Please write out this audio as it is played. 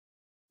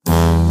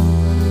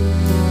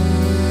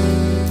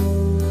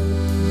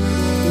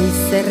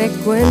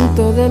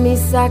recuento de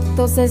mis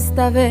actos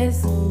esta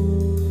vez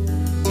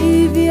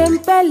y vi en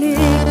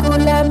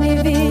película mi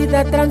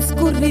vida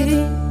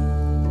transcurrí.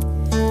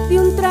 Di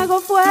un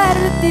trago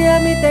fuerte a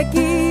mi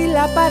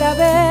tequila para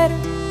ver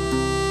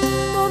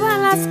todas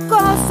las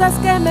cosas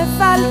que me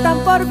faltan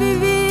por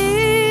vivir.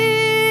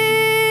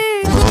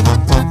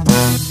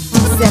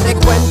 Hice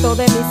recuento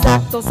de mis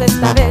actos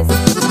esta vez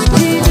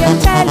y vi en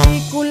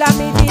película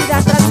mi vida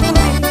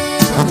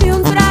transcurrí. Di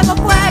un trago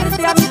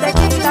fuerte a mi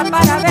tequila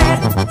para ver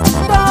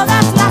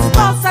todas las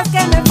cosas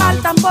que me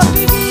faltan por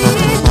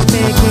vivir.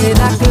 Me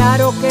queda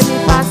claro que mi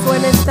paso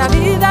en esta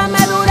vida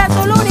me dura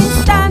solo un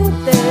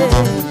instante.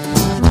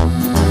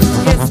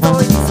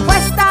 Estoy